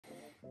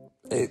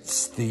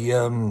It's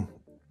the,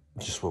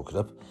 just woken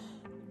up.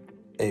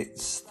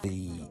 It's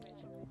the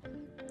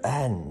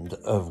end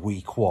of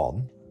week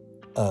 1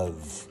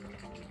 of,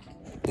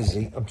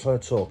 Izzy, I'm trying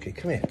to talk here.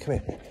 Come here,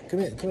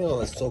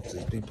 let's talk to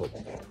these people.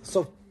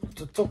 So,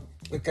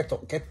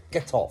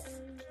 get off.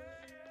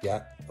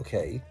 Yeah,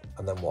 okay,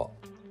 and then what?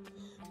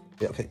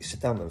 Yeah, okay, sit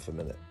down then for a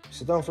minute.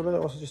 Sit down for a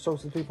minute whilst I just talk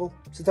to the people.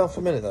 Sit down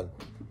for a minute then.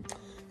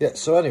 Yeah,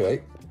 so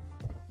anyway,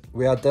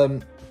 we had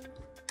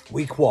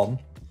week 1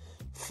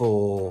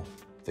 for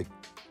the...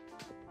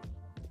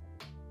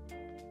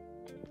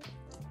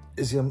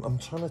 Izzy, I'm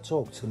trying to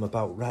talk to them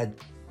about Red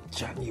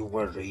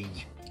January.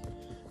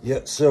 Yeah,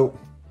 so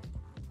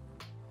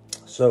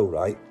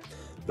right,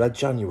 Red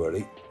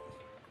January.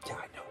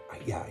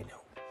 Yeah, I know.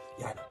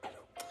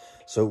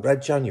 So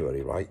Red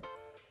January, right?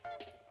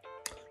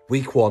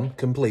 Week 1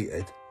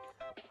 completed,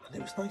 and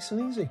it was nice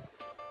and easy.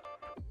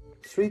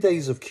 3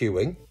 days of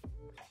queuing,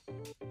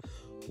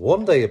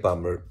 1 day of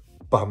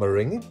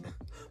boomeranging,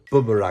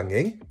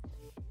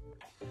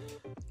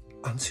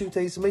 and 2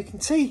 days of making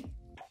tea.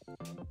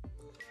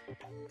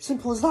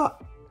 Simple as that.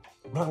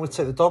 Right, I'm going to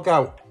take the dog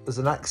out as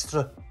an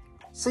extra.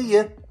 See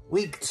ya,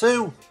 week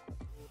 2.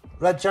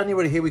 Red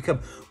January, here we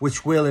come,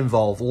 which will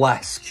involve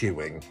less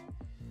queuing,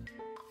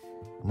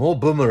 more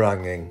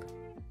boomeranging,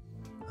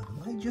 and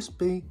it might just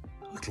be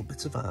a little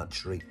bit of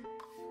archery.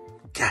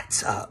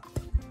 Get up.